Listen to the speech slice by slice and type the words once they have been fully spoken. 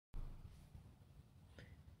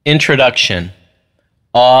Introduction.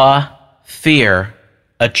 Awe, fear,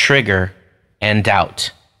 a trigger, and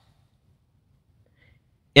doubt.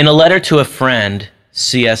 In a letter to a friend,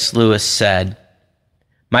 C.S. Lewis said,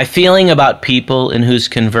 "My feeling about people in whose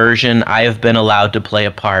conversion I have been allowed to play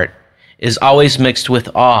a part is always mixed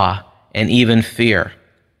with awe and even fear,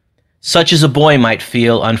 such as a boy might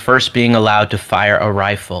feel on first being allowed to fire a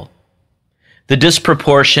rifle. The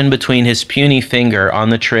disproportion between his puny finger on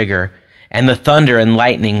the trigger and the thunder and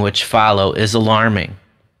lightning which follow is alarming.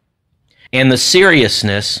 And the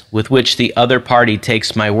seriousness with which the other party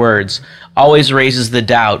takes my words always raises the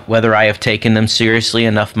doubt whether I have taken them seriously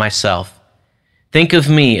enough myself. Think of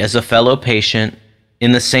me as a fellow patient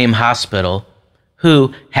in the same hospital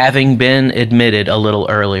who, having been admitted a little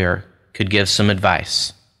earlier, could give some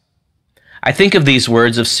advice." I think of these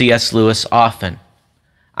words of C.S. Lewis often.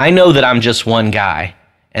 I know that I'm just one guy,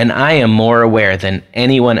 and I am more aware than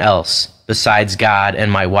anyone else, besides God and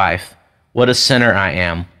my wife, what a sinner I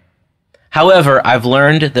am. However, I've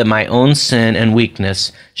learned that my own sin and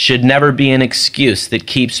weakness should never be an excuse that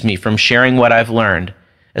keeps me from sharing what I've learned,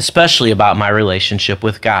 especially about my relationship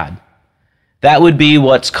with God. That would be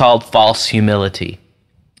what's called false humility,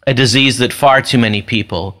 a disease that far too many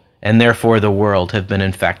people, and therefore the world, have been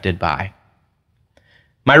infected by.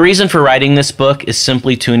 My reason for writing this book is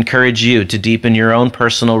simply to encourage you to deepen your own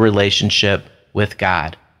personal relationship with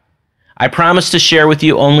God. I promise to share with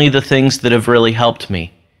you only the things that have really helped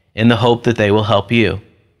me, in the hope that they will help you.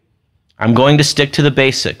 I'm going to stick to the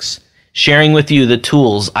basics, sharing with you the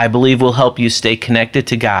tools I believe will help you stay connected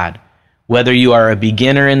to God, whether you are a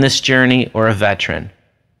beginner in this journey or a veteran.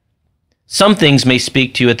 Some things may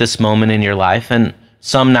speak to you at this moment in your life, and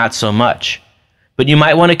some not so much, but you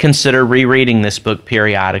might want to consider rereading this book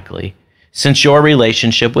periodically, since your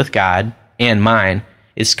relationship with God, and mine,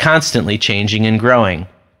 is constantly changing and growing,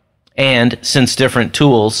 and since different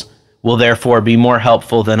tools will therefore be more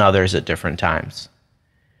helpful than others at different times.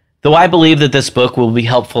 Though I believe that this book will be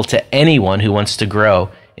helpful to anyone who wants to grow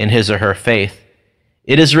in his or her faith,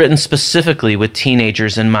 it is written specifically with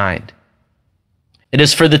teenagers in mind. It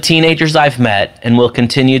is for the teenagers I've met and will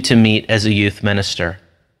continue to meet as a youth minister.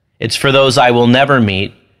 It's for those I will never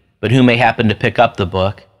meet, but who may happen to pick up the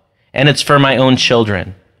book, and it's for my own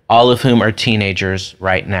children, all of whom are teenagers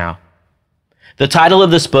right now. The title of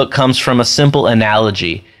this book comes from a simple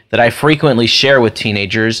analogy that I frequently share with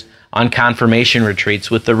teenagers on confirmation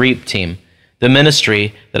retreats with the REAP team, the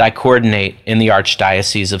ministry that I coordinate in the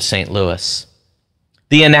Archdiocese of St. Louis.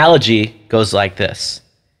 The analogy goes like this.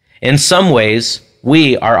 In some ways,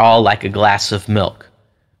 we are all like a glass of milk.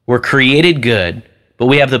 We're created good, but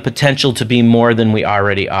we have the potential to be more than we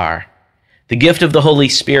already are. The gift of the Holy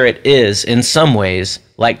Spirit is, in some ways,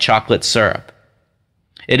 like chocolate syrup.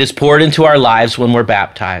 It is poured into our lives when we're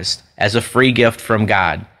baptized as a free gift from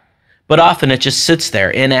God. But often it just sits there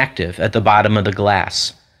inactive at the bottom of the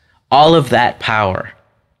glass. All of that power,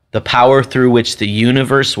 the power through which the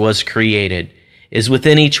universe was created, is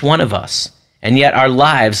within each one of us, and yet our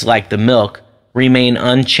lives, like the milk, remain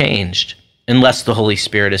unchanged unless the Holy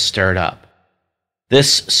Spirit is stirred up.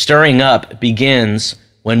 This stirring up begins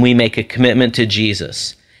when we make a commitment to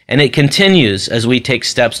Jesus, and it continues as we take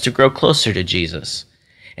steps to grow closer to Jesus.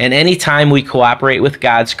 And any time we cooperate with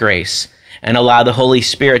God's grace and allow the Holy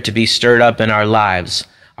Spirit to be stirred up in our lives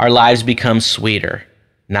become sweeter.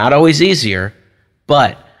 Not always easier,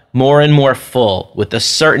 but more and more full with the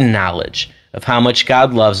certain knowledge of how much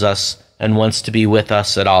God loves us and wants to be with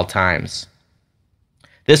us at all times.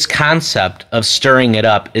 This concept of stirring it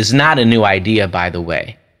up is not a new idea, by the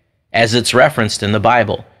way, as it's referenced in the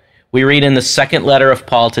Bible. We read in the second letter of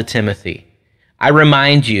Paul to Timothy, "I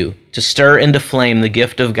remind you to stir into flame the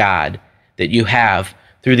gift of God that you have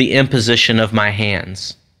through the imposition of my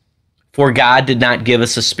hands. For God did not give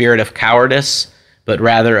us a spirit of cowardice, but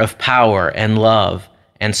rather of power and love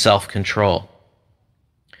and self-control."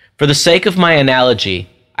 For the sake of my analogy,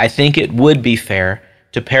 I think it would be fair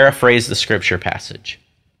to paraphrase the scripture passage.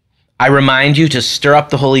 I remind you to stir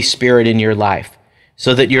up the Holy Spirit in your life,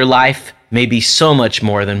 so that your life may be so much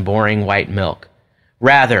more than boring white milk.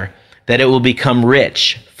 Rather, that it will become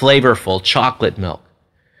rich, flavorful chocolate milk.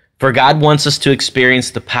 For God wants us to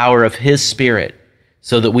experience the power of His Spirit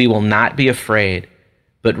so that we will not be afraid,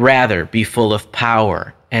 but rather be full of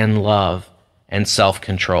power and love and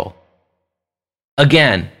self-control.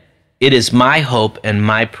 Again, it is my hope and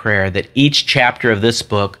my prayer that each chapter of this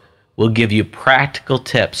book will give you practical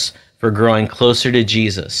tips for growing closer to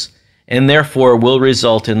Jesus, and therefore will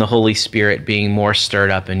result in the Holy Spirit being more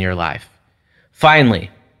stirred up in your life.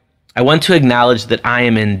 Finally, I want to acknowledge that I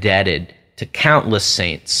am indebted to countless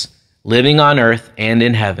saints, living on earth and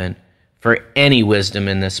in heaven, for any wisdom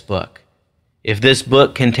in this book. If this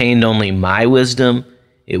book contained only my wisdom,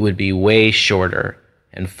 it would be way shorter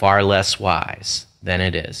and far less wise than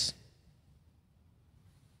it is.